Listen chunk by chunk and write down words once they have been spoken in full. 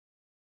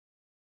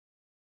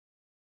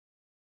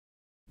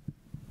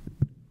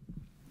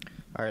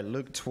All right,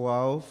 Luke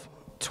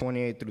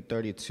 12:28 through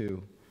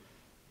 32.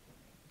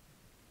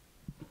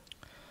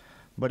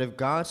 But if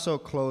God so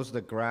clothes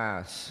the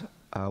grass,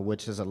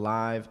 which is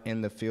alive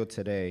in the field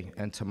today,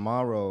 and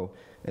tomorrow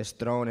is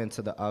thrown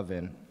into the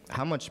oven,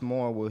 how much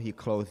more will he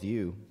clothe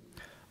you,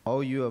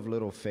 O you of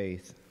little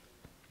faith?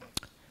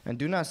 And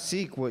do not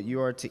seek what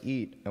you are to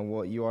eat and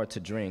what you are to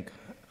drink,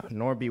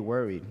 nor be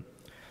worried.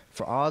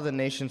 For all the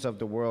nations of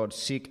the world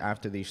seek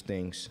after these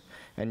things,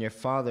 and your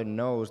Father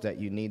knows that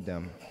you need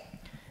them.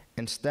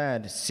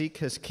 Instead, seek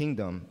his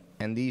kingdom,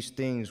 and these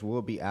things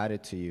will be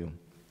added to you.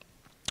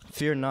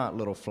 Fear not,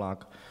 little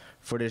flock,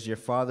 for it is your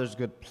Father's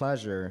good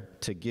pleasure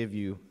to give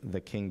you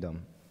the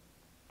kingdom.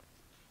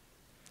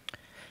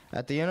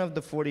 At the end of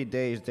the 40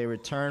 days, they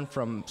returned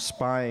from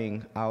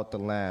spying out the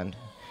land,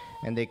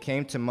 and they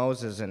came to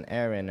Moses and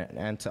Aaron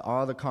and to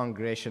all the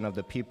congregation of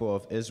the people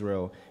of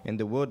Israel in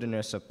the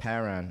wilderness of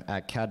Paran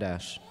at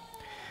Kadesh.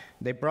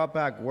 They brought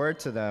back word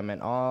to them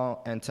and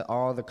to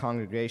all the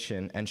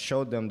congregation and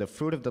showed them the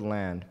fruit of the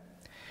land.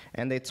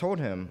 And they told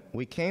him,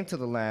 "We came to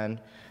the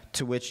land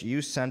to which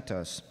you sent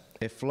us.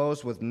 It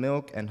flows with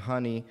milk and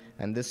honey,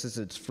 and this is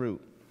its fruit.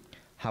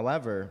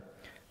 However,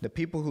 the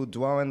people who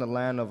dwell in the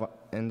land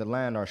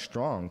are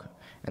strong,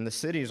 and the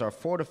cities are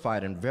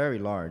fortified and very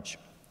large.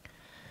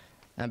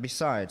 And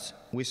besides,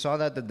 we saw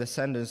that the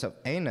descendants of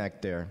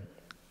Anak there,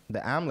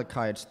 the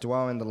Amalekites,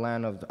 dwell in the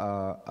land of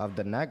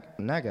the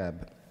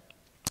Negeb.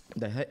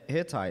 The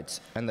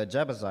Hittites and the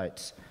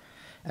Jebusites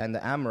and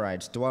the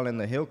Amorites dwell in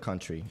the hill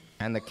country,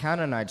 and the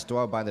Canaanites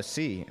dwell by the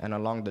sea and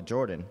along the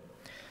Jordan."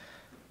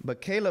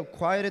 But Caleb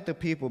quieted the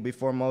people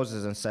before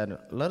Moses and said,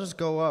 "Let us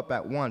go up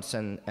at once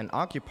and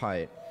occupy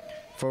it,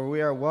 for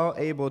we are well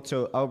able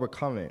to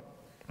overcome it."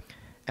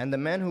 And the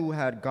men who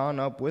had gone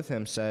up with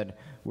him said,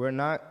 "We are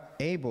not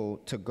able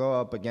to go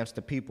up against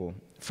the people,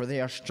 for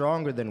they are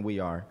stronger than we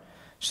are."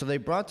 So they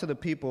brought to the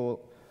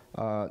people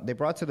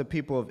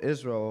of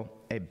Israel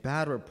a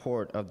bad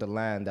report of the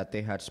land that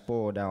they had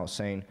spoiled out,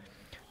 saying,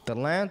 "The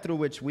land through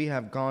which we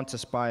have gone to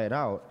spy it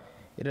out,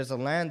 it is a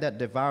land that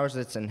devours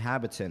its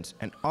inhabitants,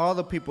 and all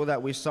the people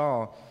that we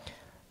saw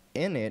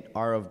in it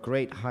are of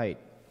great height.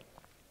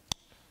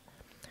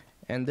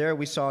 And there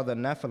we saw the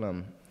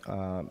Nephilim,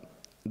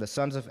 the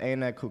sons of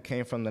Anak who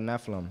came from the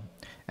Nephilim,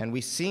 and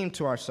we seemed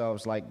to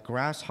ourselves like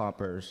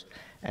grasshoppers,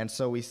 and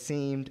so we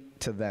seemed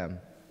to them."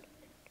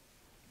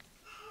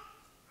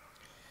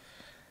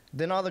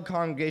 Then all the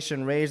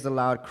congregation raised a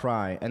loud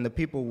cry, and the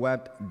people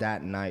wept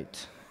that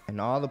night. And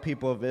all the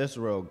people of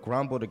Israel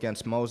grumbled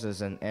against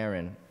Moses and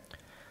Aaron.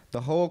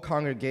 The whole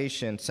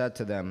congregation said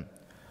to them,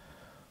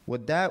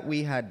 "Would that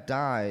we had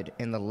died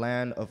in the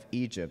land of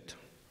Egypt,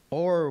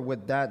 or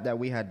would that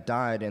we had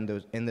died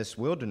in this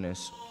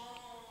wilderness.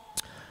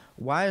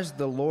 Why is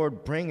the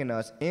Lord bringing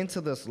us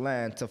into this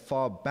land to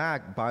fall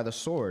back by the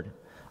sword?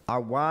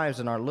 Our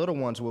wives and our little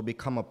ones will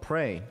become a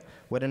prey.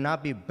 Would it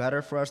not be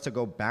better for us to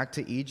go back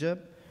to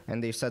Egypt?"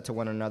 And they said to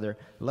one another,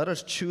 "Let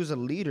us choose a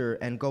leader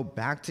and go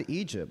back to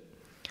Egypt."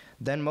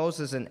 Then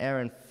Moses and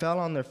Aaron fell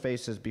on their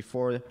faces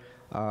before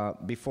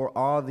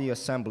all the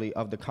assembly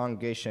of the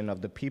congregation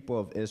of the people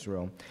of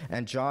Israel.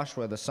 And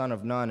Joshua the son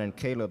of Nun and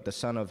Caleb the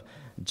son of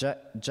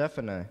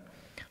Jephunneh,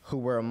 who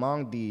were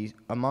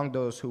among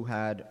those who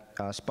had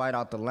spied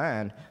out the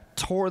land,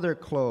 tore their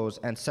clothes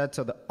and said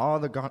to all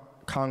the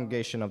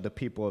congregation of the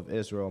people of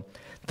Israel,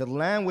 "The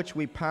land which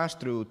we passed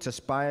through to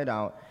spy it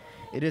out,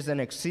 it is an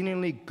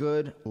exceedingly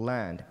good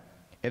land.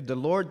 If the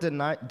Lord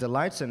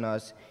delights in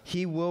us,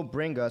 he will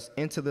bring us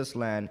into this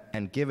land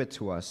and give it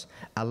to us,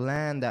 a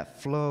land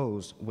that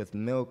flows with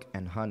milk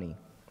and honey.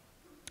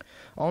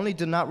 Only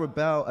do not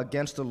rebel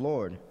against the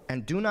Lord,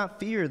 and do not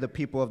fear the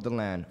people of the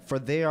land, for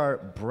they are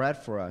bread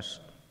for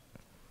us.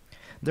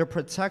 Their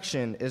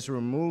protection is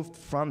removed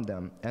from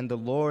them, and the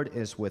Lord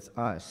is with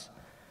us.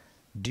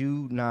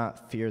 Do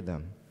not fear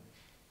them."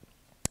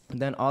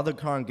 Then all the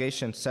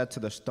congregation said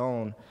to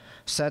stone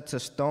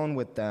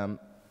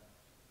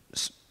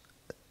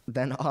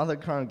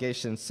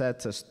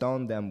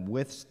them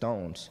with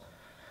stones.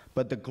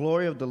 But the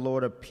glory of the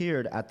Lord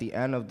appeared at the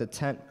end of the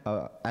tent,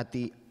 at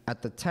the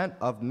tent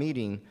of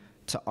meeting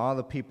to all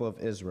the people of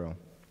Israel.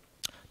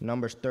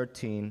 Numbers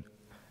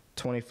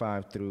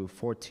 13:25 through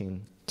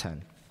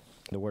 14:10.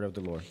 The word of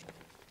the Lord.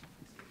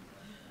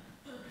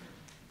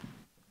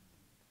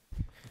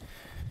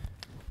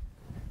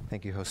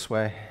 Thank you,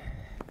 Josue.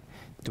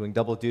 Doing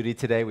double duty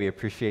today. We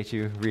appreciate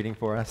you reading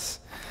for us.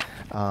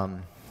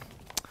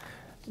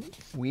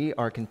 We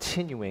are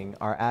continuing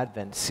our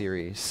Advent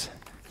series,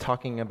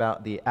 talking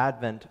about the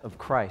advent of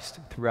Christ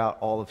throughout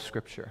all of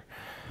Scripture.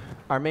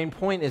 Our main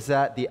point is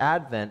that the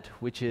Advent,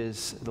 which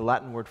is the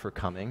Latin word for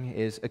coming,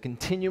 is a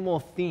continual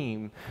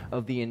theme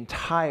of the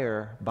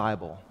entire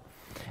Bible.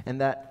 And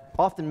that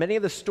often many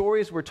of the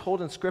stories we're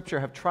told in Scripture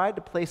have tried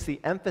to place the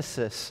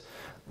emphasis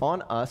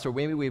on us, or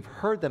maybe we've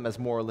heard them as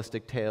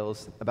moralistic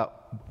tales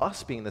about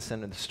us being the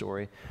center of the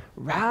story,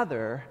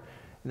 rather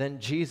than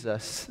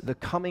Jesus, the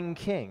coming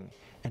King,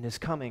 and his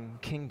coming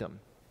kingdom.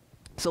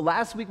 So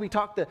last week we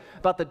talked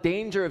about the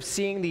danger of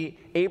seeing the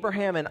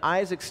Abraham and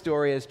Isaac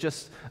story as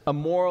just a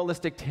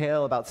moralistic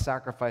tale about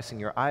sacrificing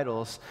your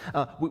idols.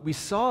 We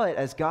saw it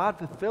as God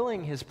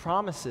fulfilling his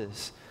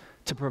promises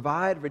to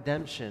provide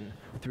redemption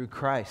through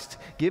Christ,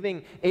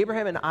 giving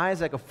Abraham and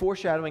Isaac a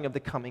foreshadowing of the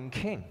coming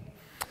king.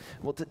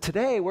 Well,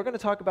 today we're going to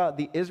talk about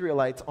the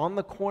Israelites on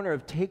the corner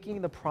of taking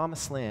the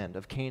promised land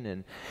of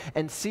Canaan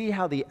and see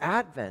how the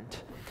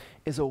Advent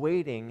is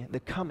awaiting the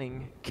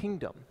coming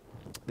kingdom,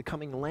 the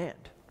coming land.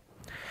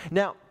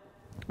 Now,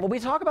 when we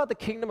talk about the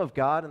kingdom of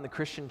God in the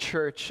Christian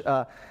church,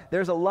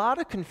 there's a lot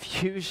of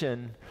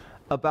confusion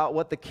about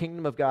what the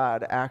kingdom of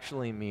God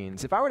actually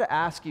means. If I were to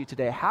ask you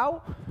today,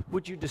 how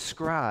would you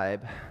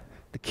describe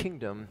the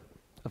kingdom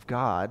of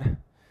God?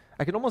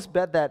 I can almost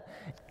bet that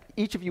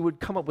each of you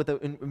would come up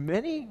with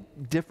many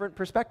different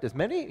perspectives,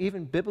 many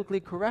even biblically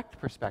correct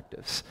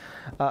perspectives.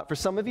 For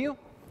some of you,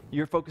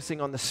 you're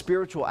focusing on the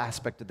spiritual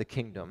aspect of the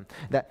kingdom,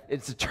 that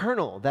it's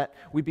eternal, that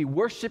we'd be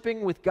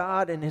worshiping with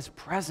God in his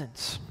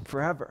presence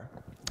forever,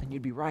 and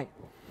you'd be right.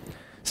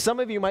 Some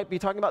of you might be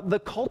talking about the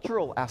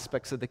cultural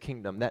aspects of the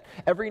kingdom, that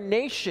every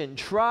nation,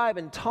 tribe,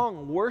 and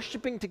tongue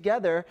worshiping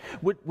together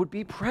would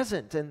be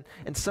present. And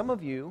some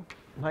of you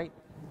might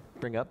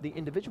bring up the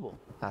individual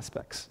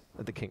aspects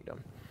of the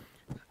kingdom,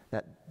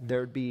 that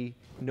there'd be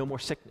no more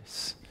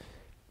sickness,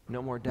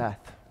 no more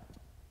death,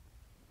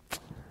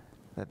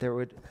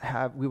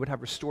 that we would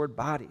have restored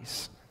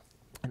bodies.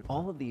 And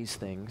all of these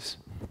things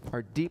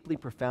are deeply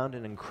profound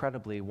and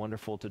incredibly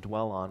wonderful to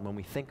dwell on when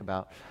we think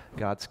about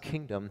God's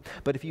kingdom.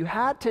 But if you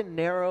had to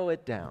narrow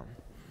it down,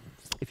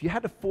 if you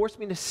had to force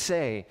me to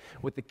say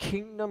what the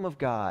kingdom of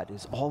God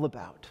is all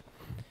about,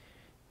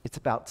 it's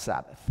about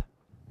Sabbath.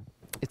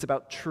 It's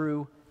about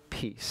true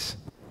peace.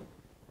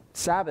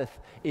 Sabbath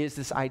is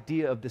this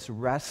idea of this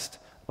rest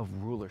of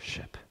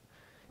rulership.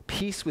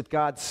 Peace with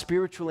God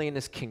spiritually in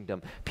his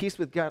kingdom. Peace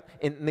with God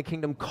in the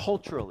kingdom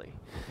culturally.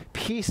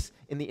 Peace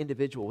in the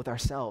individual with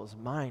ourselves,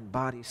 mind,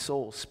 body,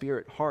 soul,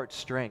 spirit, heart,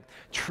 strength.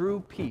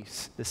 True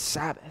peace, the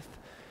Sabbath,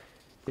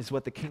 is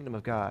what the kingdom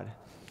of God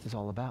is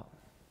all about.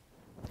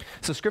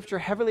 So Scripture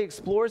heavily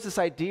explores this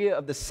idea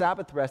of the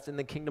Sabbath rest in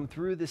the kingdom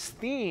through this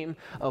theme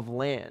of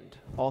land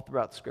all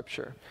throughout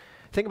Scripture.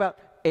 Think about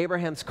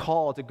Abraham's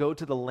call to go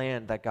to the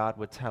land that God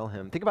would tell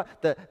him. Think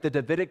about the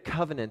Davidic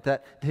covenant,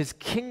 that his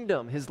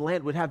kingdom, his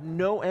land, would have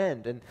no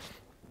end. And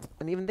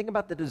even think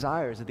about the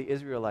desires of the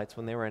Israelites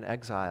when they were in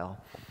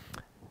exile.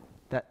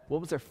 That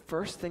what was their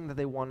first thing that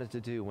they wanted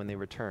to do when they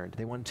returned?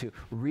 They wanted to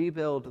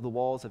rebuild the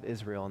walls of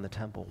Israel and the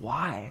temple.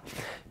 Why?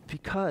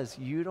 Because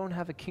you don't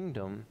have a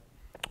kingdom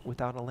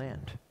without a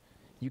land.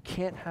 You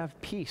can't have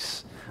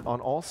peace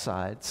on all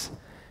sides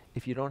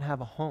if you don't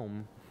have a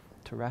home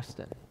to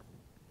rest in.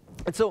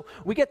 And so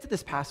we get to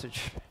this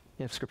passage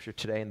of Scripture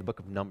today in the book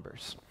of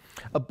Numbers,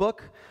 a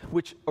book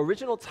which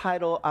original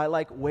title I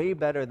like way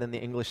better than the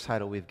English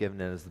title we've given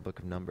it as the book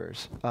of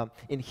Numbers.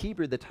 In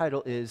Hebrew, the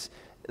title is,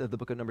 the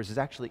book of Numbers is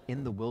actually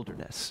In the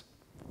Wilderness,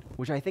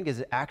 which I think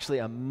is actually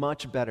a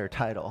much better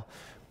title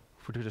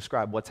to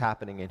describe what's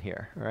happening in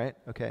here, right?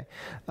 Okay.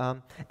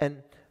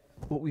 And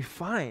what we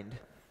find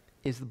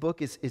is the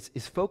book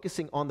is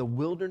focusing on the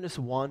wilderness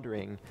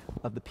wandering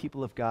of the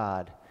people of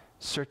God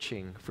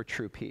searching for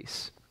true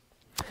peace.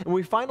 And what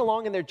we find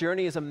along in their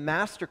journey is a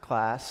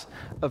masterclass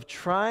of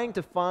trying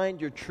to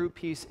find your true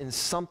peace in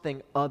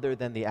something other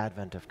than the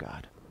advent of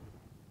God.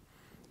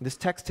 This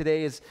text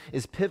today is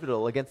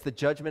pivotal against the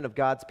judgment of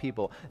God's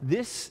people.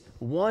 This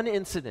one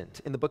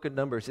incident in the book of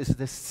Numbers is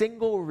the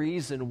single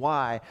reason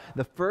why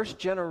the first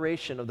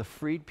generation of the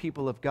freed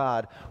people of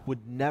God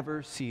would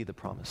never see the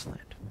promised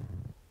land.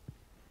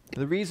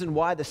 The reason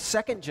why the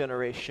second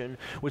generation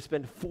would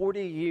spend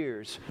 40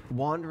 years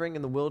wandering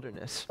in the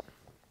wilderness.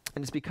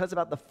 And it's because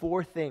about the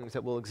four things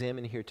that we'll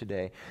examine here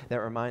today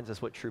that reminds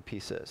us what true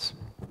peace is.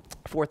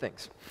 Four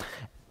things.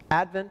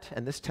 Advent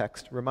and this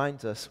text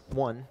reminds us,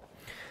 one,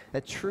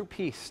 that true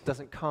peace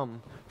doesn't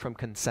come from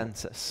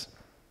consensus.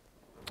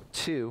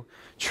 Two,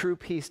 true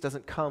peace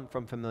doesn't come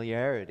from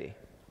familiarity.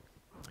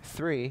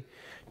 Three,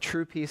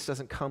 true peace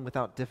doesn't come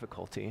without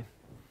difficulty.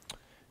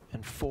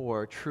 And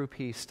four, true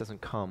peace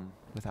doesn't come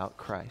without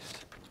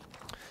Christ.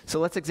 So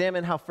let's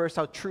examine how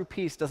true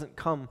peace doesn't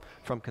come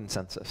from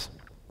consensus.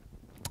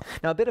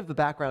 Now, a bit of the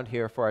background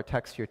here for our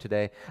text here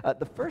today.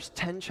 The first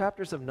 10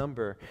 chapters of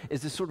Number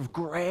is this sort of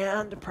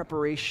grand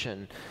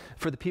preparation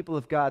for the people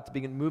of God to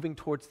begin moving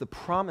towards the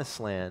promised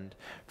land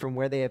from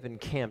where they have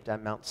encamped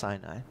at Mount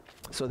Sinai.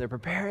 So they're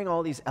preparing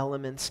all these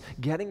elements,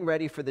 getting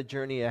ready for the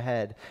journey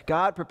ahead.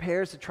 God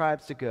prepares the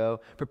tribes to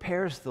go,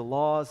 prepares the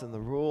laws and the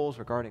rules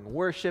regarding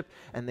worship,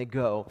 and they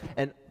go.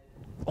 And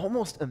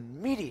almost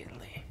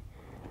immediately,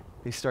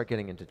 they start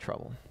getting into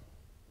trouble.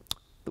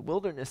 The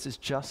wilderness is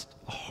just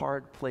a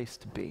hard place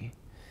to be.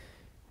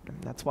 And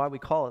that's why we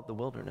call it the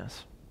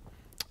wilderness.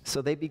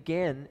 So they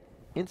began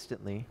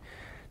instantly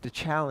to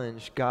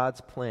challenge God's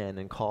plan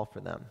and call for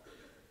them.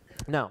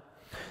 Now,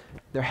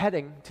 they're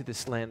heading to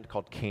this land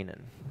called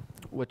Canaan,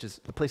 which is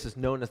the place is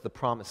known as the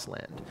Promised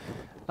Land.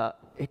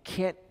 It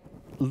can't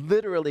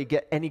literally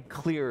get any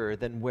clearer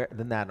than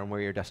that on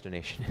where your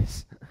destination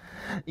is.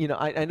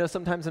 I know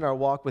sometimes in our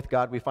walk with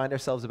God, we find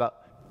ourselves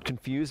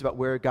confused about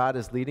where God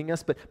is leading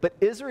us, but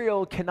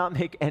Israel cannot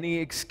make any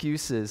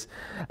excuses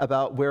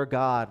about where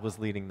God was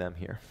leading them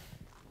here.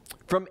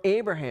 From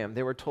Abraham,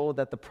 they were told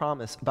that the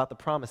promise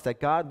that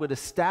God would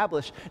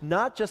establish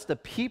not just a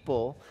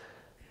people,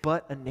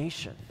 but a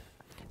nation.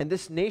 And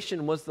this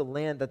nation was the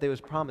land that they was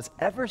promised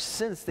ever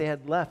since they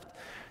had left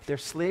their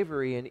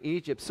slavery in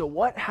Egypt. So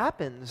what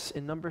happens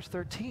in Numbers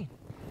 13?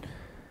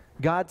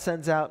 God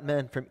sends out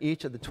men from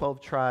each of the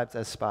 12 tribes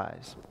as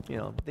spies.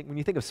 When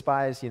you think of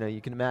spies, you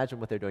can imagine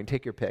what they're doing.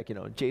 Take your pick.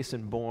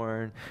 Jason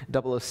Bourne,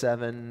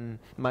 007,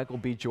 Michael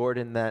B.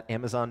 Jordan, that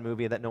Amazon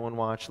movie that no one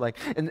watched,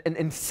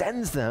 and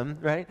sends them,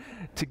 right,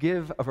 to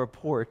give a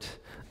report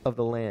of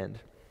the land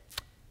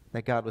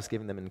that God was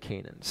giving them in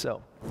Canaan.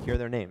 So here are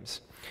their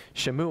names: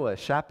 Shemua,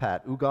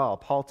 Shaphat, Ugal,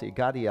 Palti,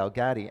 Gadiel,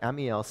 Gadi,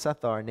 Amiel,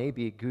 Sethar,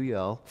 Nabi,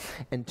 Guyel,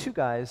 and 2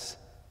 guys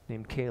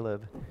named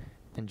Caleb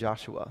and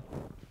Joshua.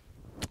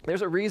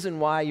 There's a reason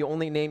why you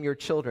only name your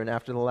children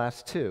after the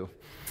last 2,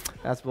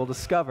 as we'll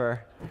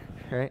discover,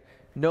 right?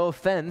 No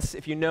offense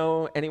if you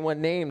know anyone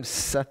named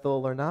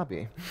Sethel or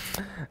Nabi.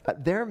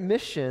 Their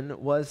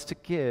mission was to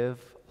give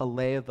a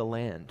lay of the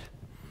land,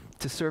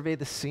 to survey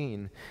the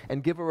scene,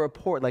 and give a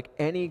report like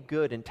any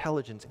good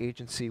intelligence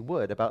agency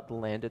would about the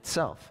land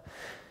itself.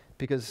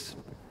 Because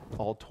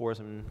all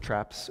tourism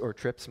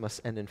trips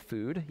must end in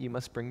food, you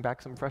must bring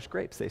back some fresh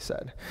grapes, they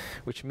said,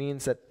 which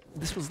means that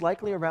this was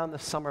likely around the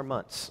summer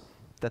months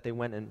that they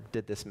went and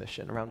did this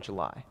mission, around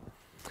July.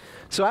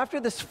 So after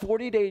this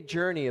 40-day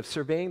journey of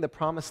surveying the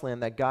promised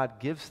land that God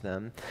gives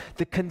them,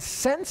 the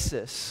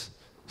consensus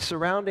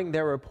surrounding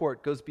their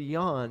report goes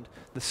beyond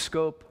the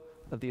scope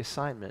of the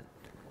assignment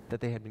that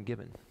they had been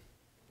given.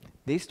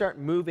 They start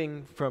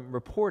moving from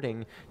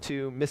reporting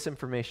to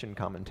misinformation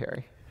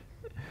commentary.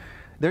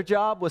 Their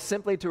job was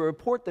simply to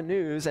report the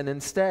news, and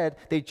instead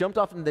they jumped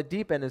off into the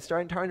deep end and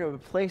started trying to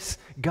replace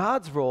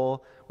God's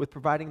role with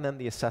providing them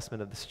the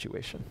assessment of the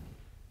situation.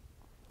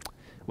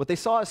 What they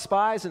saw as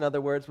spies, in other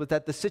words, was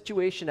that the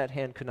situation at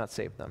hand could not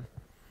save them.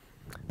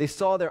 They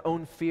saw their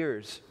own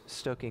fears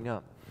stoking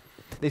up.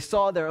 They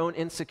saw their own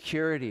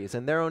insecurities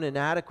and their own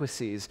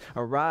inadequacies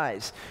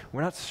arise.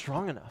 We're not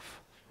strong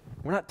enough.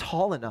 We're not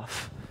tall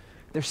enough.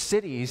 Their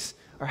cities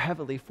are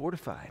heavily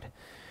fortified.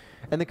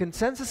 And the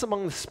consensus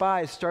among the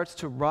spies starts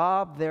to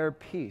rob their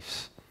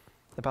peace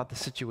about the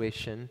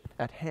situation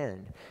at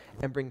hand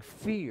and bring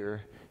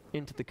fear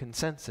into the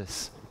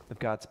consensus of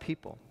God's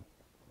people.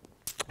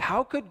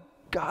 How could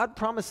God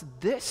promised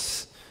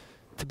this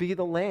to be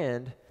the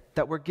land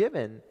that we're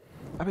given?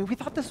 We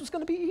thought this was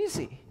going to be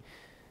easy.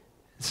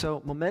 So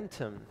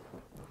momentum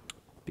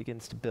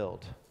begins to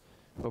build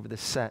over this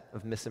set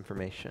of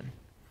misinformation,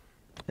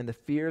 and the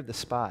fear of the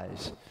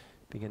spies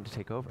begin to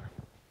take over.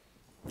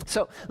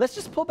 So let's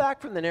just pull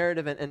back from the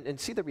narrative and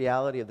see the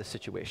reality of the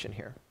situation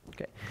here.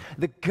 Okay.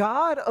 The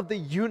God of the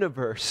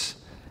universe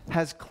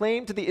has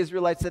claimed to the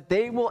Israelites that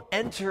they will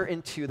enter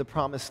into the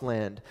promised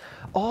land.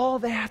 All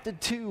they have to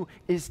do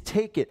is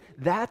take it.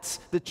 That's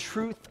the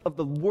truth of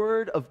the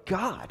Word of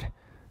God.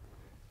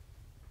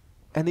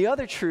 And the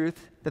other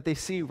truth that they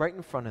see right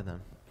in front of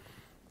them,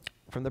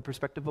 from the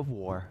perspective of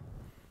war,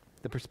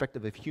 the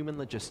perspective of human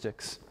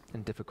logistics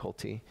and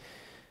difficulty,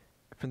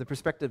 from the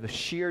perspective of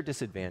sheer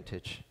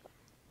disadvantage,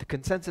 the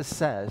consensus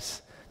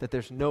says that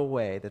there's no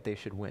way that they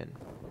should win.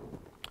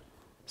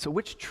 So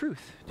which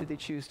truth do they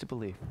choose to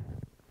believe?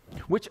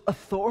 Which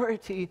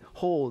authority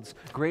holds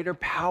greater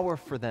power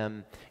for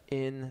them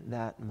in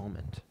that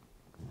moment?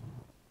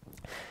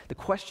 The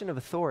question of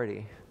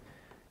authority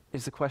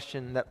is the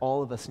question that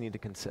all of us need to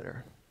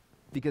consider,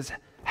 because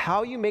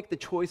how you make the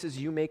choices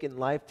you make in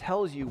life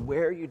tells you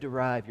where you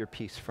derive your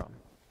peace from.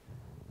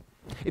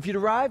 If you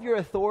derive your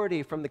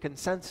authority from the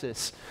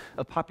consensus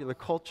of popular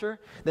culture,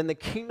 then the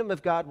kingdom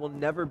of God will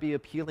never be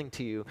appealing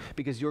to you,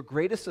 because your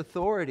greatest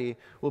authority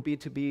will be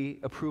to be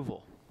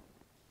approval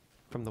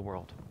from the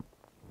world.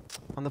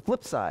 On the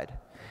flip side,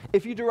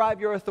 if you derive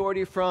your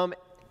authority from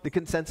the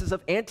consensus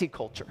of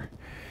anti-culture,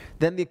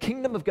 then the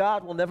kingdom of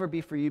God will never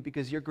be for you,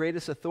 because your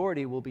greatest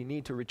authority will be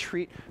need to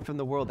retreat from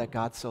the world that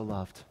God so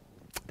loved,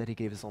 that he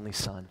gave his only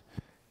son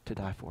to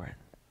die for it.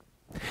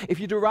 If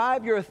you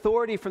derive your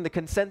authority from the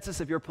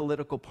consensus of your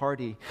political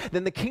party,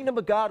 then the kingdom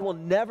of God will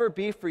never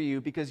be for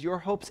you, because your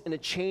hopes in a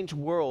changed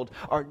world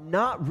are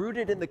not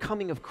rooted in the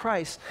coming of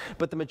Christ,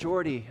 but the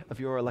majority of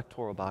your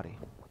electoral body.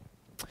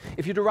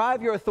 If you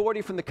derive your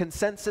authority from the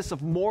consensus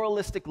of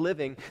moralistic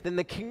living, then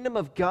the kingdom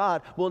of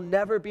God will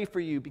never be for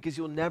you, because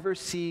you'll never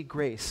see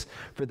grace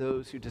for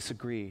those who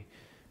disagree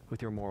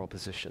with your moral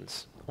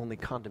positions, only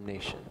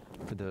condemnation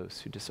for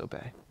those who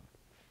disobey.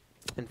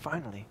 And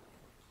finally,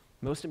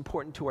 most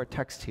important to our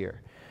text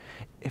here,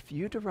 if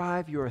you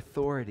derive your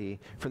authority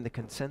from the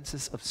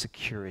consensus of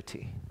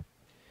security,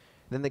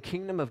 then the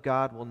kingdom of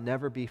God will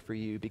never be for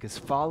you, because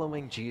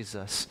following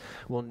Jesus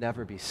will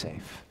never be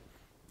safe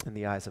in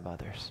the eyes of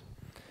others.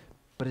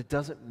 But it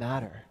doesn't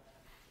matter,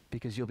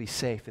 because you'll be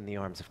safe in the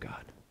arms of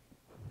God.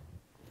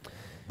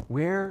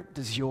 Where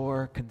does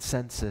your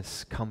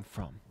consensus come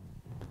from?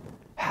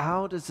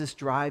 How does this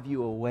drive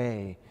you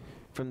away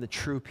from the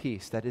true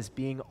peace that is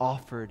being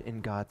offered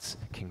in God's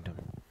kingdom?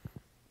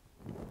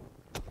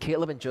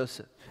 Caleb and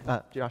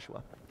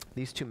Joshua,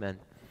 these two men,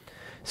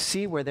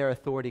 see where their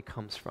authority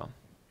comes from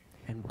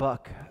and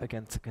buck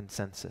against the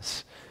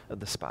consensus of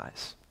the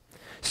spies.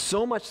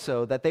 So much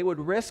so that they would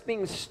risk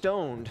being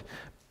stoned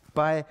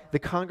by the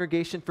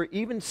congregation for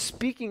even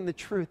speaking the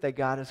truth that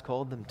God has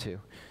called them to.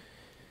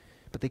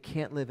 But they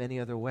can't live any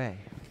other way,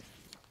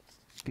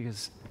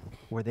 because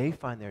where they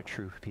find their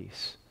true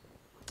peace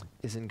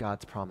is in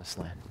God's promised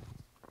land.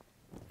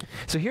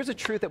 So here's a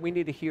truth that we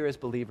need to hear as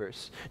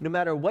believers. No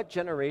matter what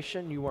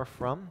generation you are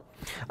from,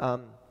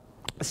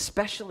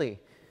 especially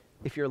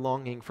if you're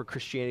longing for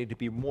Christianity to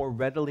be more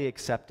readily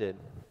accepted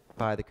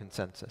by the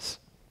consensus,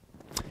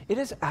 it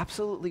is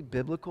absolutely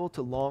biblical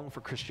to long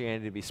for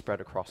Christianity to be spread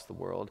across the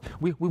world.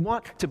 We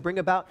want to bring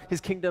about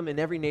his kingdom in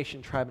every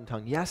nation, tribe, and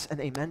tongue. Yes,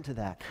 and amen to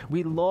that.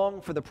 We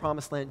long for the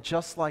promised land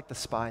just like the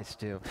spies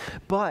do.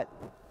 But,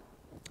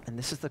 and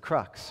this is the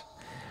crux,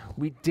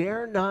 we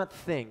dare not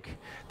think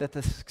that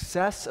the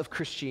success of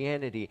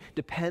Christianity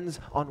depends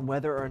on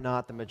whether or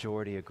not the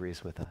majority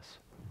agrees with us.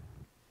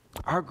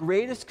 Our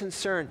greatest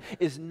concern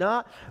is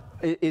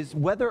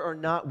whether or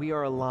not we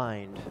are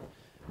aligned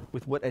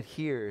with what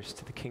adheres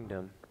to the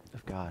kingdom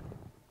of God.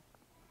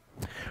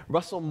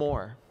 Russell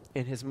Moore,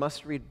 in his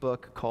must-read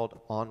book called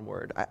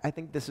Onward, I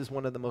think this is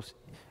one of the most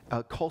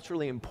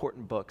culturally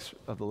important books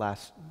of the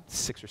last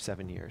 6 or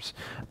 7 years,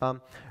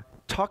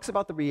 talks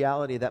about the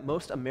reality that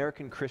most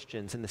American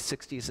Christians in the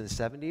 60s and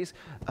 70s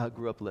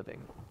grew up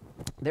living.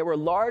 There were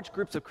large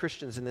groups of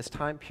Christians in this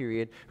time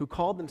period who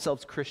called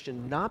themselves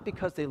Christian not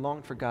because they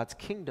longed for God's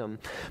kingdom,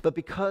 but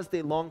because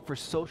they longed for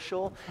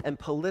social and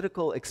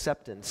political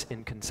acceptance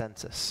in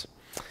consensus.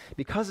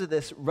 Because of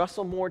this,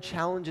 Russell Moore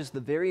challenges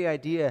the very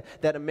idea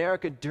that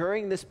America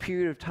during this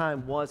period of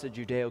time was a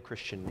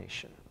Judeo-Christian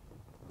nation.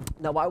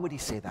 Now, why would he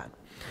say that?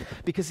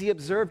 Because he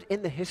observed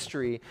in the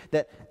history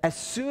that as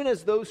soon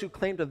as those who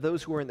claimed of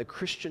those who were in the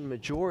Christian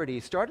majority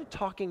started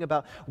talking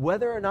about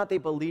whether or not they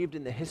believed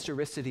in the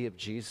historicity of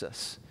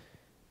Jesus,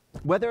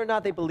 whether or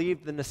not they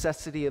believed the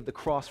necessity of the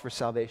cross for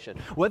salvation,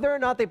 whether or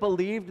not they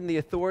believed in the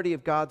authority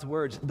of God's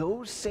words,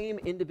 those same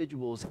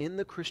individuals in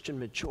the Christian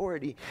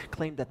majority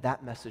claimed that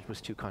that message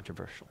was too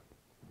controversial.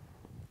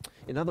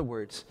 In other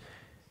words,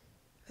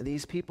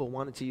 these people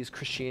wanted to use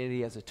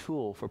Christianity as a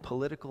tool for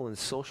political and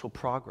social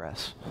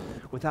progress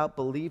without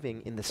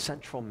believing in the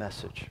central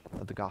message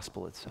of the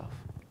gospel itself.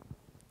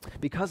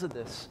 Because of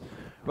this,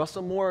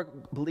 Russell Moore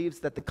believes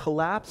that the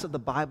collapse of the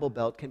Bible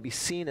Belt can be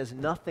seen as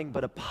nothing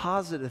but a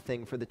positive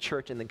thing for the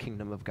church and the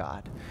kingdom of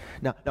God.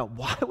 Now,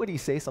 why would he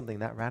say something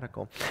that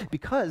radical?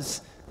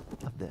 Because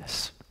of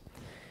this.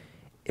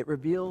 It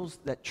reveals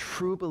that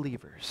true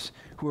believers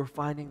who are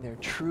finding their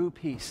true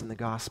peace in the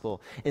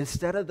gospel,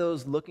 instead of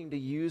those looking to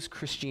use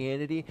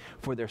Christianity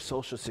for their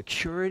social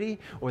security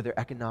or their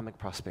economic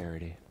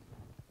prosperity.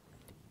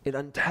 It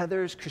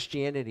untethers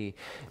Christianity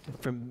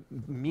from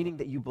meaning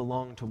that you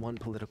belong to one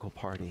political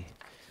party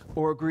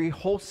or agree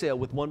wholesale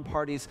with one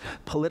party's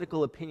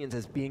political opinions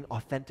as being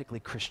authentically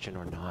Christian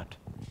or not.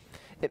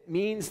 It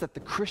means that the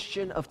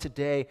Christian of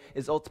today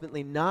is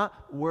ultimately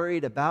not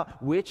worried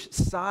about which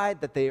side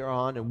that they are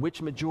on and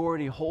which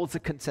majority holds the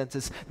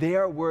consensus. They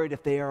are worried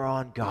if they are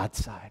on God's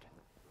side.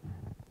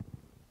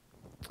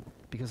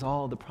 Because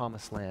all of the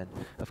promised land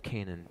of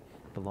Canaan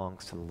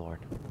belongs to the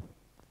Lord.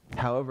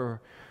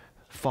 However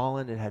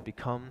fallen it had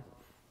become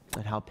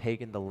and how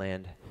pagan the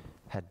land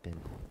had been.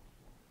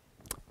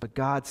 But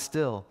God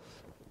still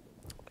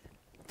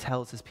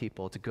tells his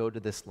people to go to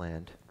this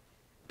land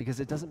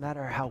because it doesn't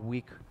matter how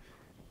weak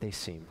they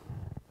seem.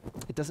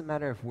 It doesn't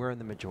matter if we're in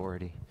the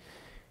majority.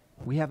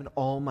 We have an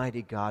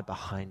almighty God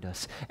behind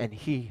us, and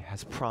he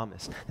has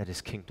promised that his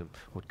kingdom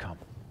would come.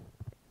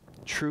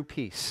 True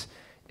peace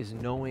is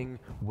knowing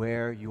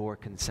where your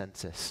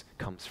consensus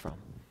comes from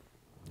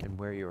and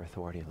where your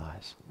authority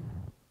lies.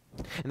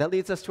 And that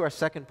leads us to our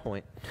second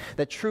point,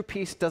 that true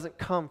peace doesn't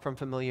come from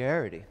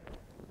familiarity.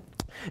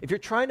 If you're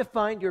trying to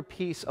find your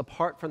peace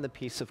apart from the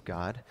peace of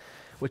God,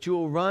 what you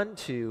will run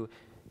to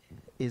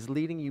is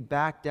leading you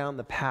back down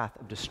the path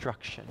of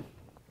destruction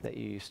that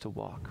you used to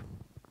walk.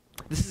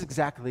 This is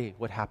exactly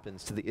what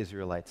happens to the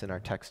Israelites in our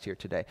text here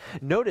today.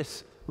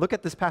 Notice, look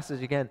at this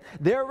passage again.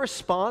 Their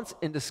response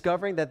in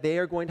discovering that they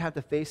are going to have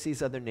to face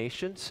these other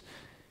nations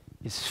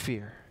is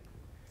fear,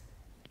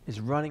 is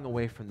running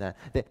away from that.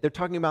 They're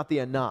talking about the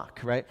Anak,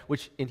 right?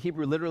 Which in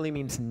Hebrew literally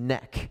means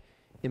neck,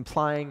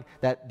 implying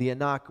that the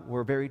Anak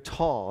were very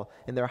tall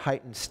in their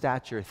height and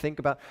stature. Think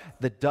about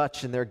the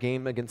Dutch in their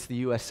game against the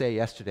USA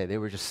yesterday. They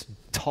were just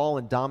tall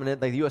and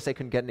dominant. Like the USA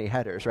couldn't get any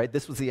headers, right?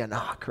 This was the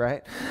Anak,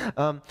 right?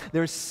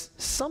 There's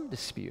some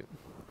dispute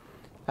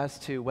as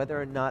to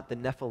whether or not the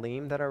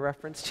Nephilim that are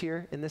referenced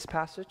here in this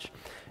passage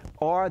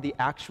are the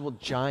actual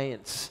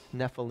giants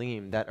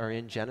Nephilim that are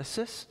in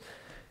Genesis.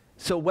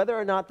 So whether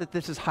or not that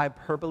this is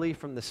hyperbole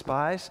from the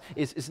spies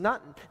is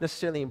not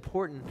necessarily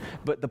important,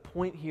 but the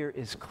point here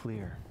is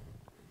clear.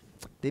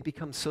 They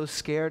become so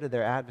scared of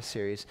their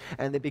adversaries,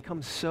 and they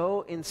become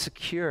so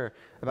insecure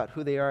about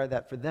who they are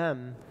that for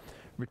them,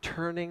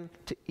 returning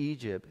to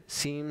Egypt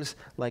seems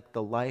like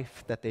the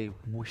life that they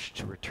wish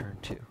to return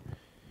to.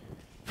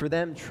 For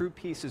them, true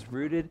peace is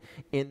rooted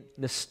in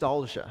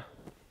nostalgia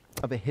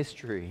of a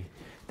history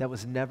that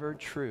was never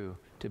true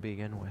to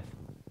begin with.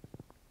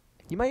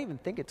 You might even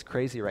think it's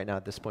crazy right now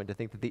at this point to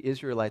think that the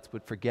Israelites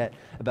would forget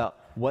about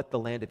what the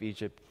land of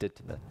Egypt did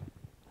to them.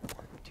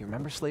 Do you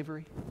remember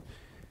slavery?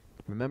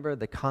 Remember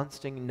the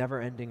constant,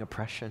 never-ending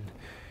oppression?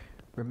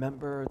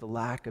 Remember the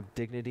lack of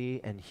dignity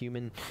and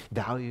human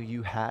value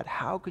you had?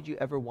 How could you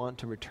ever want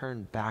to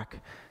return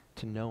back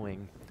to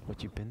knowing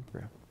what you've been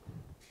through?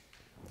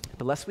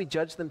 But lest we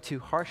judge them too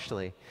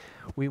harshly,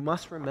 we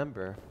must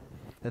remember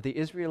that the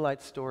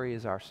Israelite story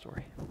is our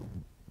story.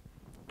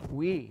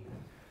 We,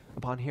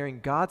 upon hearing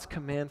God's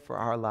command for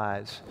our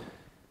lives,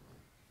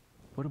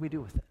 what do we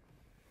do with it?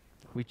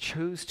 We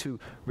choose to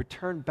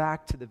return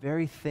back to the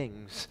very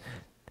things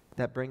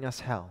that bring us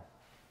hell.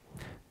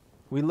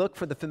 We look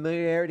for the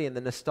familiarity and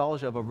the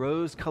nostalgia of a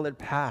rose-colored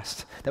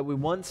past that we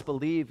once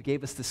believed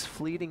gave us this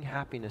fleeting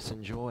happiness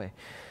and joy,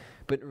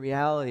 but in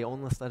reality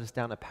only led us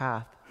down a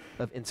path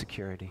of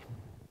insecurity.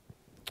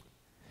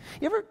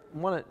 You ever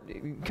want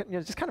to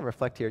just kind of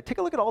reflect here? Take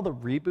a look at all the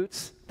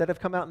reboots that have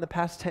come out in the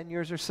past 10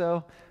 years or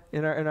so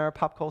in our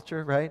pop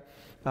culture, right?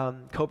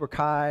 Cobra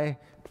Kai,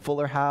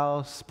 Fuller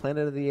House,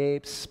 Planet of the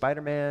Apes,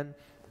 Spider-Man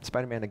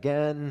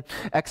Again,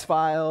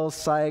 X-Files,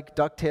 Psych,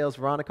 DuckTales,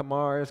 Veronica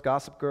Mars,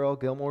 Gossip Girl,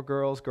 Gilmore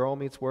Girls, Girl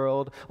Meets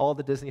World, all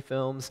the Disney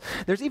films.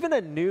 There's even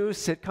a new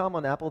sitcom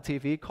on Apple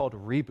TV called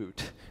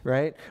Reboot,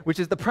 right? Which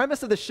is the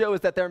premise of the show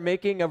is that they're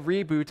making a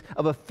reboot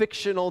of a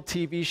fictional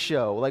TV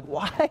show. Like,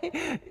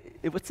 why?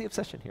 What's the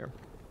obsession here?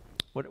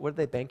 What are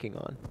they banking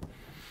on?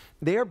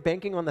 They are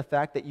banking on the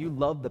fact that you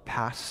love the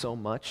past so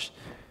much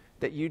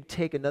that you'd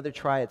take another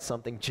try at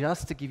something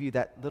just to give you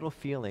that little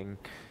feeling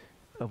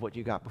of what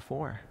you got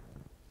before.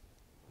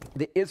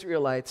 The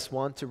Israelites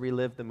want to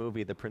relive the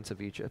movie The Prince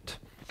of Egypt.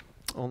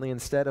 Only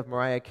instead of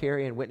Mariah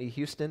Carey and Whitney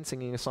Houston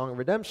singing a song of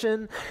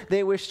redemption,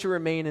 they wish to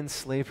remain in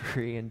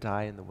slavery and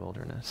die in the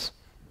wilderness.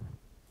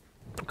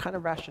 What kind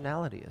of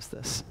rationality is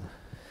this?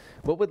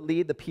 What would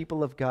lead the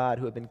people of God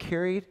who have been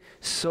carried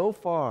so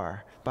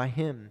far by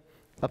Him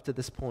up to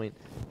this point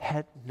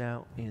head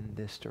now in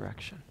this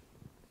direction?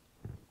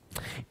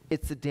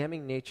 It's the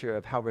damning nature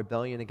of how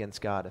rebellion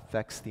against God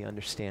affects the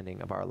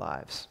understanding of our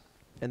lives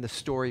and the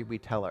story we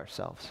tell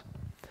ourselves.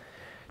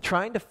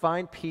 Trying to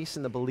find peace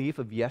in the belief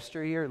of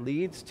yesteryear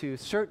leads to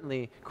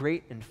certainly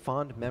great and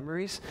fond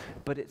memories,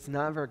 but it's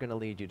never going to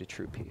lead you to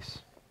true peace.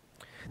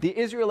 The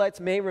Israelites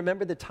may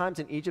remember the times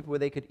in Egypt where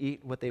they could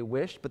eat what they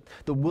wished, but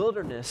the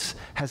wilderness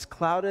has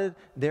clouded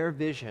their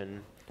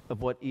vision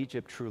of what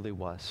Egypt truly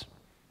was.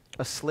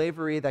 A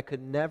slavery that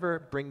could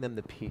never bring them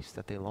the peace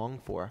that they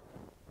longed for.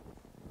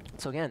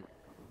 So again,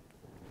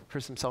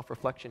 for some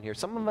self-reflection here,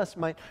 some of us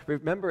might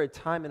remember a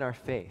time in our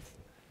faith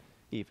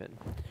even,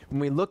 when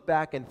we look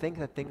back and think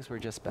that things were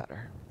just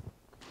better.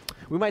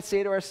 We might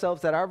say to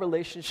ourselves that our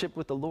relationship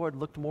with the Lord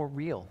looked more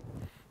real,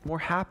 more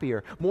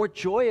happier, more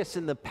joyous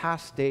in the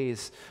past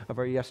days of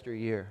our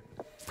yesteryear.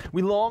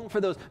 We long for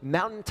those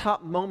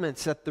mountaintop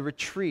moments at the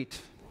retreat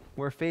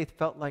where faith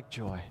felt like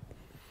joy.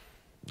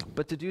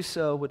 But to do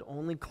so would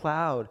only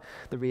cloud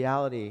the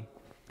reality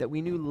that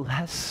we knew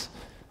less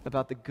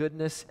about the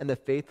goodness and the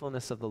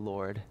faithfulness of the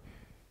Lord.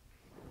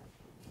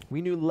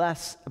 We knew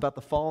less about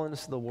the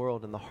fallenness of the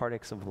world and the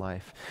heartaches of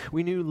life.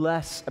 We knew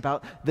less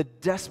about the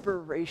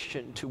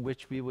desperation to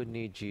which we would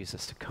need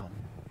Jesus to come.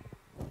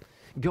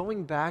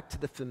 Going back to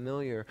the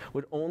familiar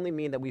would only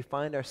mean that we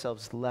find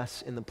ourselves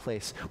less in the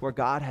place where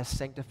God has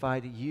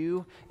sanctified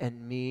you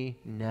and me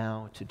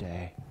now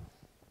today.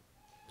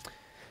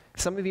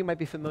 Some of you might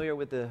be familiar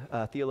with the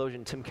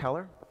theologian Tim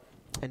Keller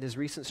and his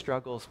recent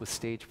struggles with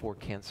stage 4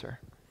 cancer.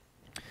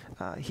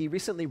 He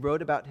recently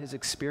wrote about his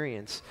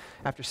experience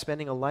after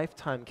spending a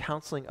lifetime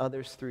counseling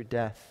others through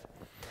death,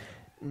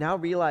 now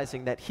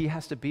realizing that he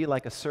has to be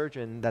like a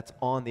surgeon that's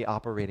on the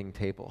operating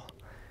table,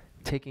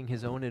 taking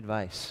his own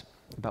advice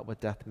about what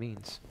death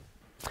means.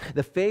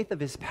 The faith of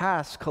his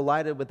past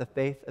collided with the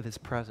faith of his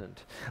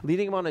present,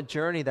 leading him on a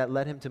journey that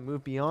led him to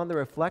move beyond the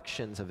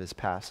reflections of his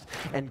past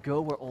and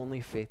go where only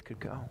faith could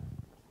go.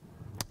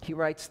 He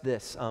writes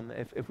this,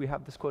 if we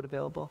have this quote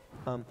available.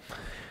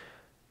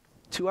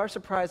 To our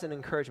surprise and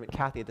encouragement,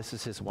 Kathy, this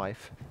is his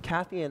wife,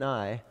 Kathy and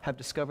I have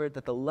discovered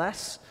that the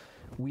less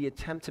we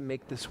attempt to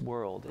make this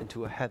world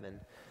into a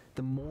heaven,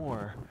 the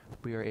more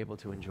we are able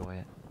to enjoy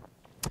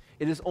it.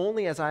 It is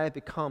only as I have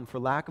become, for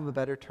lack of a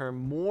better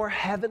term, more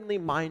heavenly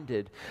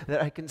minded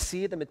that I can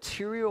see the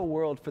material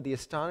world for the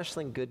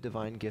astonishingly good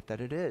divine gift that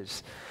it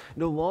is.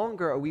 No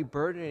longer are we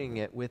burdening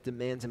it with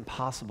demands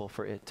impossible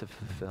for it to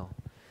fulfill.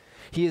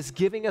 He is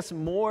giving us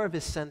more of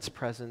his sense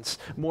presence,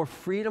 more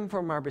freedom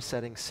from our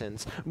besetting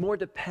sins, more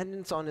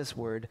dependence on his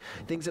word,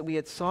 things that we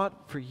had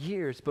sought for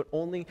years, but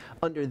only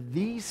under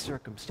these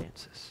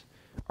circumstances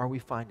are we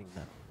finding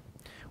them.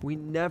 We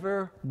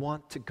never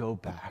want to go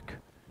back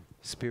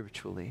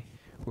spiritually.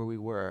 where we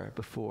were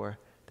before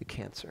the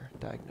cancer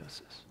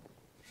diagnosis.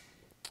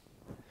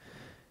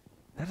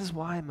 That is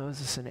why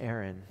Moses and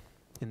Aaron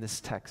in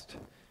this text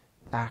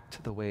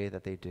act the way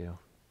that they do.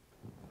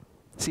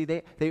 See,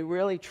 they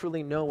really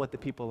truly know what the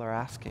people are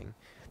asking.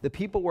 The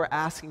people were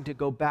asking to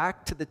go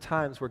back to the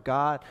times where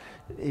God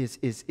is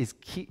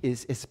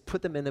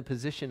put them in a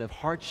position of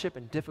hardship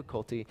and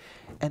difficulty,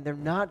 and they're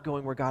not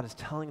going where God is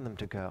telling them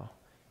to go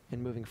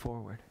and moving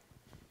forward.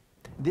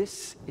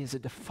 This is a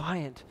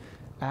defiant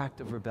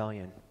act of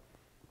rebellion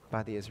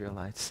by the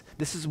Israelites.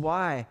 This is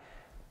why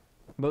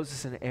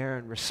Moses and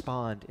Aaron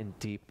respond in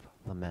deep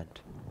lament.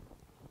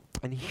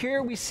 And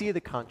here we see the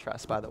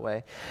contrast, by the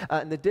way,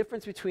 and the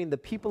difference between the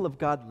people of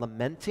God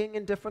lamenting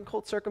in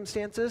difficult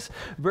circumstances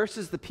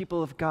versus the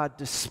people of God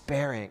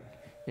despairing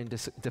in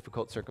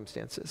difficult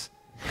circumstances.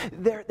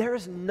 There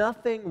is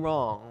nothing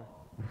wrong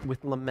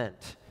with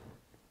lament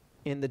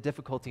in the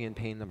difficulty and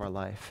pain of our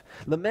life.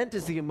 Lament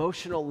is the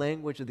emotional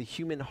language of the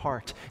human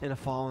heart in a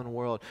fallen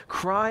world,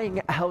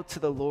 crying out to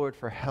the Lord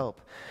for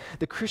help.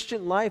 The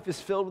Christian life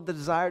is filled with the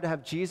desire to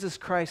have Jesus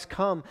Christ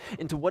come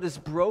into what is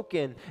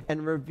broken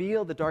and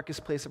reveal the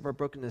darkest place of our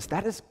brokenness.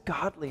 That is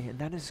godly and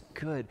that is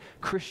good.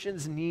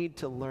 Christians need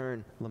to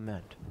learn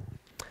lament.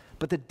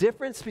 But the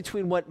difference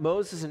between what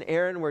Moses and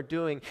Aaron were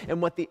doing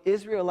and what the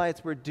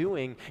Israelites were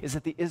doing is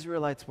that the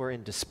Israelites were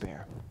in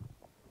despair.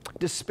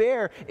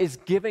 Despair is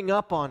giving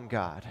up on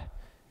God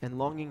and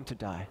longing to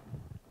die,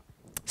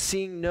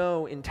 seeing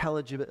no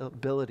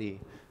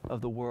intelligibility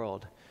of the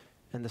world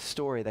and the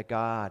story that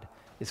God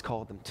has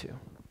called them to.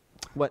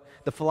 What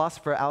the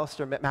philosopher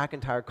Alistair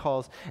McIntyre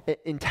calls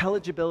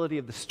intelligibility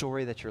of the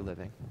story that you're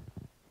living.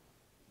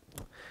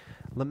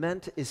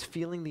 Lament is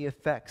feeling the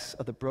effects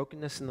of the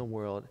brokenness in the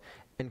world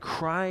and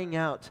crying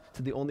out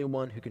to the only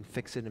one who can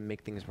fix it and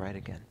make things right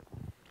again.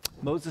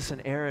 Moses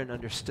and Aaron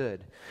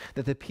understood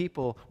that the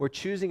people were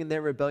choosing in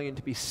their rebellion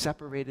to be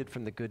separated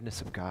from the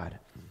goodness of God.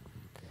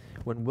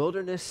 When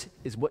wilderness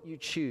is what you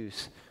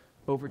choose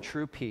over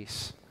true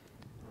peace,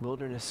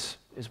 wilderness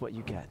is what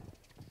you get.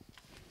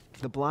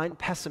 The blind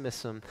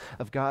pessimism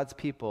of God's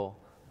people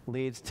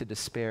leads to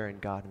despair in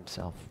God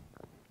himself.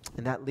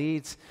 And that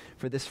leads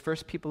for this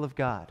first people of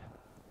God,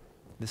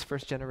 this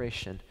first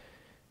generation,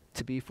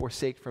 to be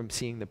forsaken from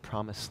seeing the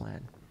promised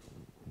land.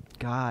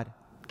 God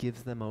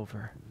gives them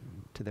over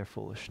to their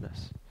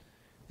foolishness.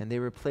 And they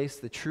replace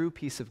the true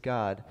peace of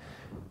God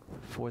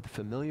for the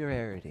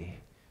familiarity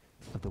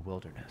of the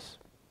wilderness.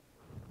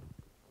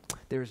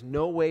 There is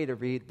no way to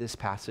read this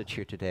passage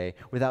here today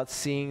without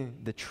seeing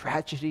the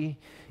tragedy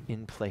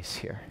in place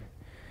here.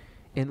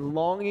 In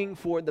longing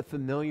for the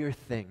familiar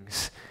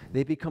things,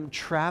 they become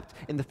trapped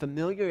in the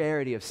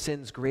familiarity of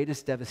sin's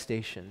greatest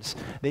devastations.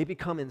 They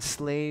become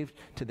enslaved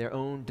to their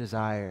own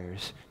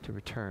desires to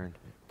return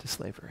to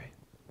slavery.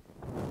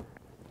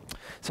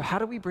 So how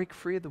do we break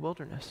free of the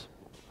wilderness?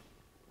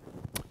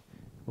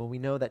 Well, we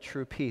know that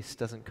true peace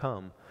doesn't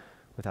come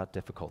without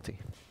difficulty.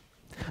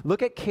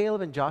 Look at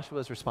Caleb and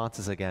Joshua's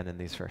responses again in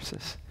these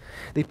verses.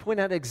 They point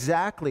out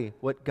exactly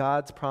what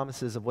God's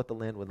promises of what the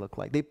land would look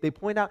like. They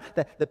point out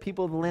that the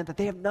people of the land, that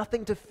they have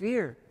nothing to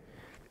fear.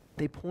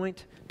 They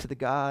point to the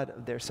God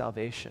of their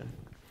salvation.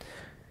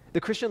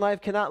 The Christian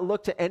life cannot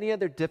look to any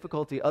other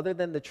difficulty other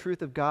than the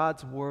truth of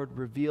God's word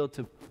revealed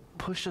to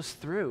push us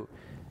through,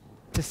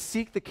 to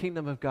seek the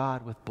kingdom of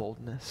God with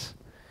boldness.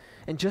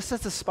 And just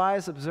as the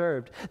spies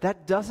observed,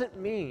 that doesn't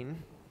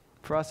mean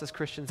for us as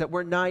Christians that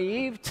we're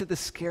naive to the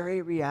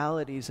scary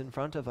realities in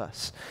front of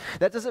us.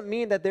 That doesn't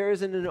mean that there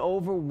isn't an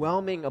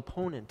overwhelming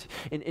opponent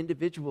in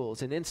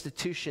individuals, in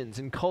institutions,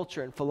 in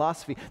culture, and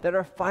philosophy that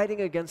are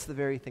fighting against the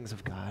very things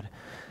of God.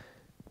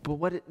 But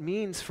what it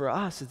means for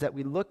us is that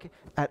we look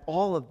at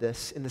all of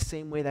this in the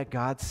same way that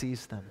God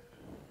sees them,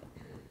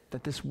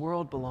 that this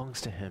world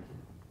belongs to him.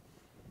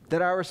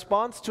 That our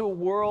response to a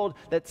world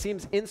that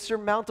seems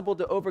insurmountable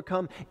to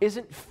overcome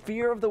isn't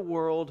fear of the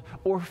world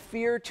or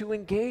fear to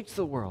engage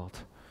the world.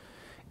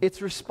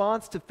 It's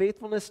response to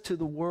faithfulness to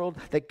the world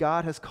that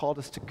God has called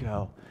us to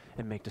go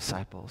and make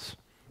disciples,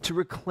 to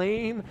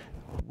reclaim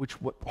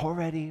what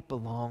already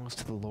belongs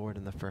to the Lord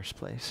in the first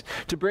place,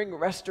 to bring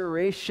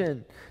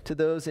restoration to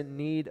those in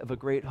need of a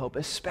great hope,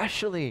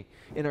 especially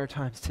in our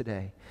times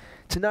today,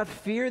 to not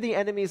fear the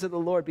enemies of the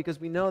Lord because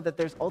we know that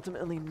there's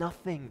ultimately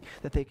nothing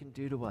that they can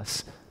do to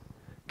us.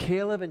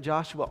 Caleb and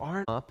Joshua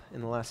aren't up in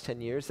the last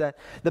 10 years that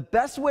the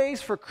best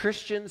ways for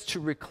Christians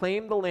to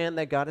reclaim the land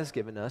that God has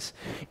given us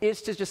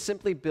is to just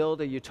simply build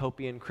a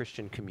utopian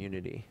Christian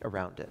community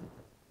around it,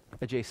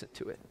 adjacent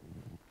to it.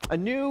 A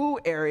new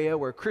area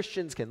where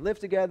Christians can live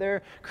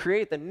together,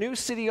 create the new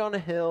city on a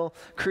hill,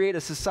 create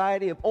a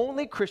society of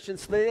only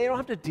Christians so that they don't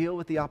have to deal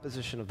with the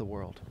opposition of the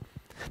world.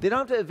 They don't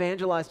have to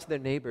evangelize to their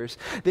neighbors.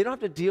 They don't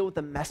have to deal with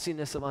the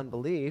messiness of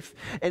unbelief.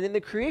 And in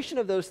the creation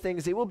of those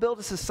things, they will build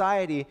a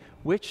society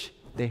which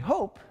they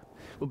hope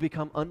will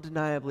become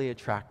undeniably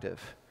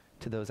attractive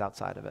to those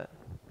outside of it.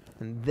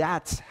 And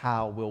that's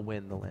how we'll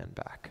win the land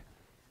back.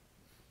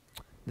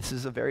 This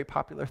is a very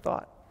popular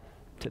thought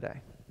today.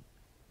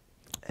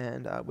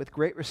 And with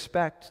great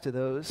respect to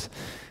those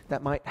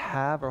that might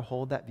have or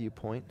hold that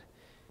viewpoint,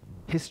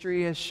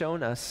 history has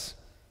shown us,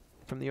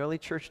 from the early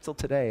church till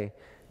today,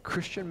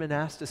 Christian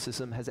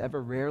monasticism has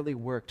ever rarely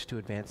worked to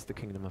advance the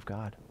kingdom of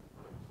God.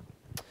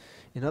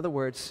 In other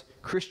words,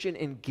 Christian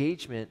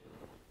engagement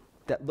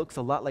that looks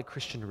a lot like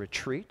Christian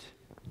retreat,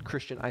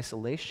 Christian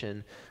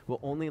isolation, will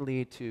only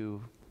lead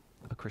to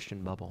a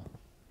Christian bubble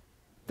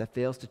that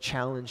fails to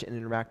challenge and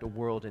interact a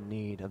world in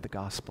need of the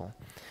gospel,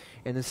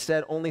 and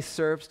instead only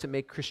serves to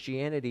make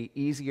Christianity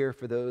easier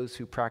for those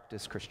who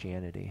practice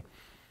Christianity.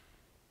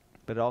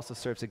 But it also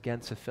serves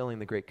against fulfilling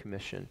the Great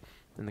Commission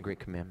and the Great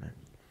Commandment.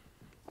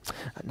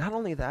 Not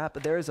only that,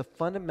 but there is a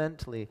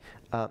fundamentally,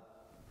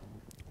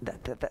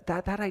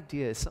 that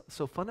idea is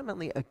so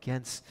fundamentally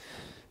against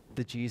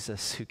the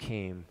Jesus who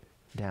came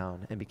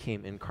down and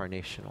became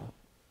incarnational,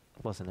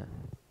 wasn't it?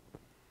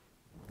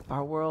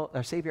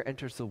 Our Savior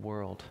enters the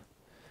world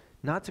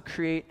not to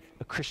create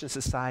a Christian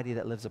society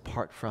that lives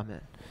apart from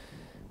it,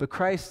 but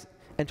Christ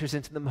enters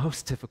into the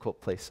most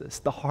difficult places,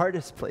 the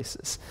hardest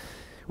places,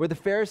 where the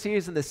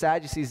Pharisees and the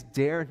Sadducees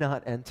dare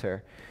not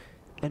enter,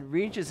 and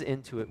reaches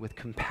into it with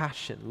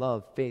compassion,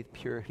 love, faith,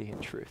 purity,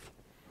 and truth.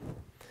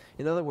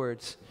 In other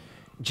words,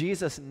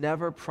 Jesus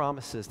never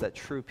promises that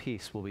true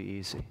peace will be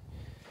easy,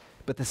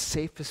 but the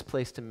safest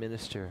place to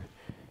minister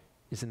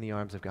is in the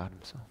arms of God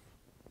himself.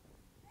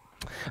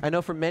 I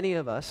know for many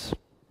of us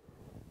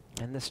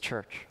in this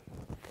church,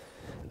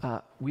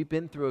 we've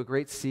been through a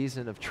great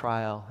season of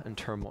trial and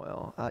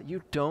turmoil.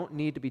 You don't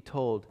need to be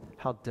told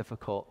how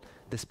difficult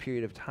this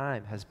period of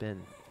time has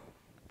been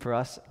for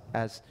us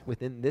as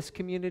within this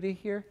community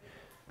here,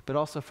 but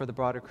also for the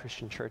broader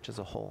Christian church as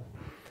a whole.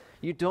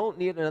 You don't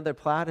need another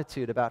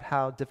platitude about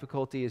how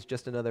difficulty is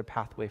just another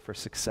pathway for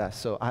success,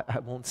 so I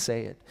won't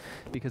say it,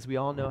 because we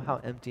all know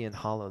how empty and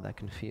hollow that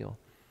can feel.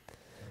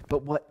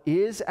 But what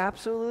is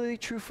absolutely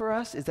true for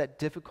us is that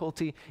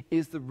difficulty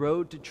is the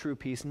road to true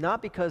peace,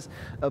 not because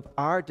of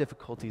our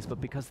difficulties,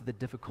 but because of the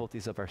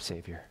difficulties of our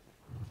Savior.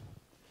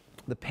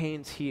 The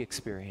pains he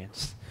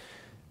experienced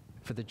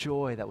for the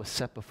joy that was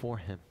set before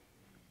him.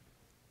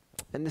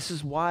 And this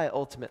is why,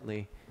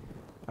 ultimately,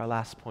 our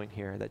last point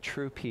here, that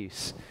true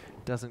peace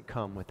doesn't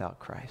come without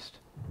Christ.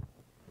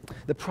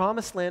 The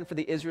promised land for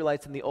the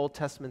Israelites in the Old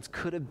Testament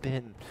could have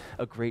been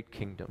a great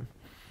kingdom,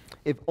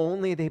 if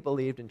only they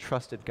believed and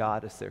trusted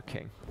God as their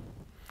king.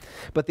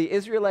 But the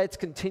Israelites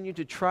continued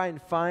to try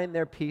and find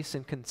their peace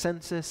in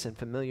consensus and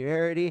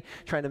familiarity,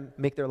 trying to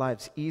make their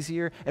lives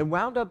easier, and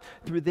wound up,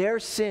 through their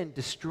sin,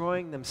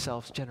 destroying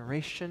themselves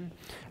generation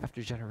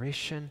after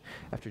generation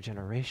after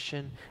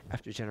generation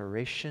after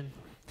generation.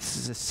 This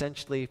is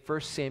essentially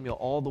 1 Samuel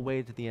all the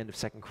way to the end of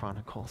 2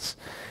 Chronicles,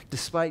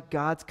 despite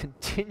God's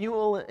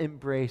continual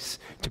embrace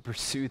to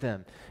pursue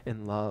them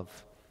in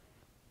love.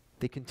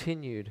 They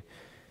continued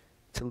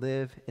to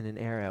live in an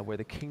era where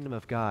the kingdom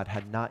of God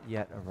had not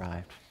yet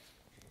arrived.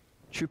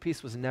 True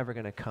peace was never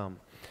going to come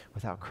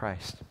without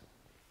Christ.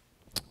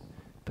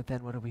 But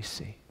then what do we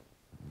see?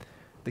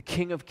 The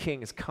King of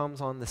Kings comes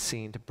on the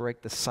scene to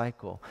break the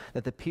cycle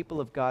that the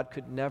people of God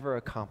could never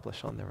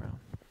accomplish on their own.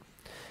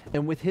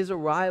 And with his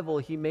arrival,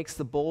 he makes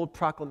the bold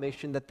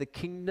proclamation that the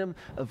kingdom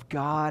of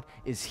God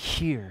is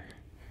here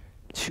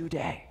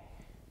today,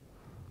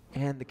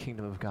 and the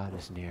kingdom of God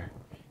is near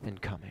and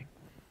coming.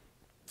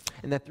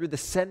 And that through the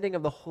sending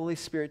of the Holy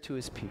Spirit to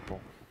his people,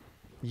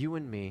 you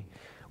and me,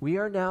 we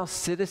are now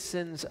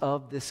citizens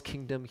of this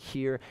kingdom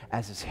here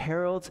as his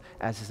heralds,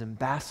 as his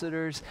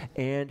ambassadors,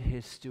 and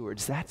his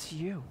stewards. That's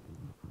you.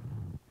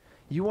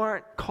 You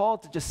aren't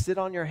called to just sit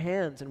on your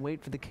hands and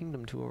wait for the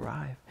kingdom to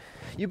arrive.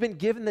 You've been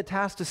given the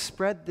task to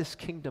spread this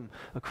kingdom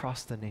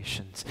across the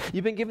nations.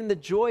 You've been given the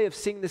joy of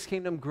seeing this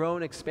kingdom grow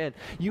and expand.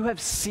 You have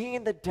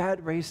seen the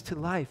dead raised to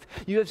life.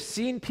 You have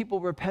seen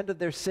people repent of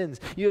their sins.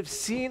 You have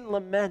seen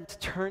lament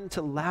turn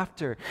to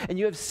laughter. And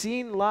you have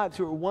seen lives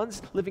who were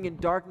once living in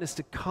darkness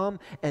to come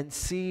and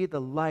see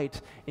the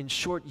light. In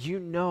short, you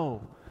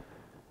know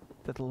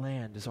that the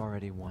land is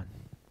already won,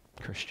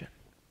 Christian.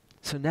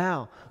 So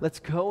now, let's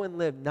go and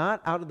live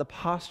not out of the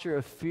posture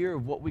of fear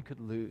of what we could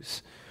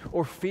lose,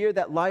 or fear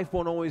that life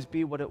won't always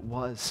be what it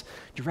was,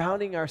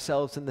 drowning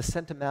ourselves in the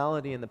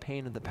sentimentality and the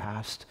pain of the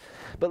past.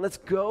 But let's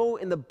go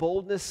in the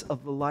boldness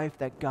of the life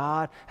that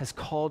God has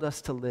called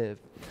us to live,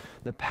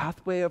 the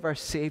pathway of our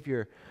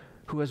Savior,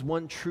 who has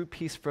won true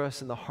peace for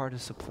us in the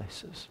hardest of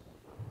places,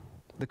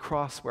 the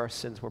cross where our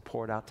sins were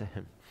poured out to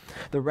him,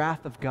 the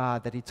wrath of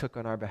God that he took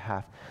on our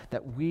behalf,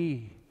 that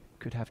we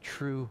could have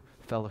true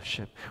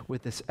fellowship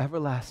with this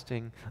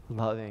everlasting,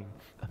 loving,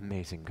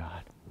 amazing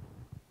God.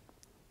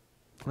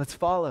 Let's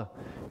follow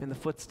in the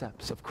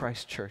footsteps of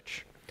Christ's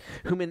church,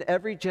 whom in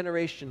every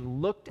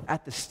generation looked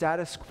at the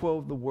status quo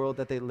of the world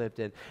that they lived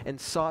in and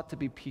sought to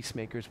be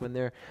peacemakers when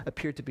there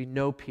appeared to be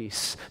no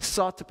peace,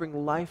 sought to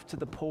bring life to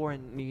the poor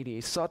and needy,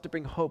 sought to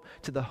bring hope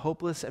to the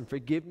hopeless and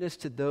forgiveness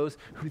to those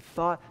who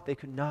thought they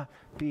could not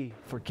be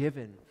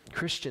forgiven.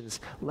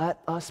 Christians, let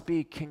us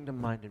be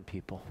kingdom-minded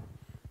people,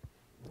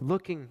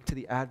 looking to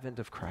the advent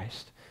of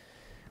Christ,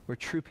 where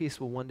true peace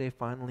will one day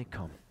finally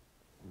come.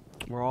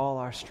 where all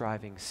our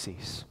striving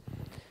cease.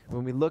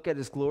 When we look at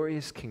his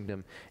glorious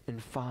kingdom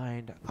and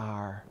find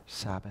our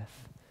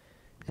Sabbath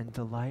and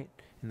delight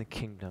in the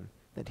kingdom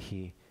that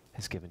he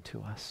has given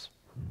to us.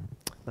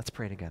 Let's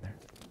pray together.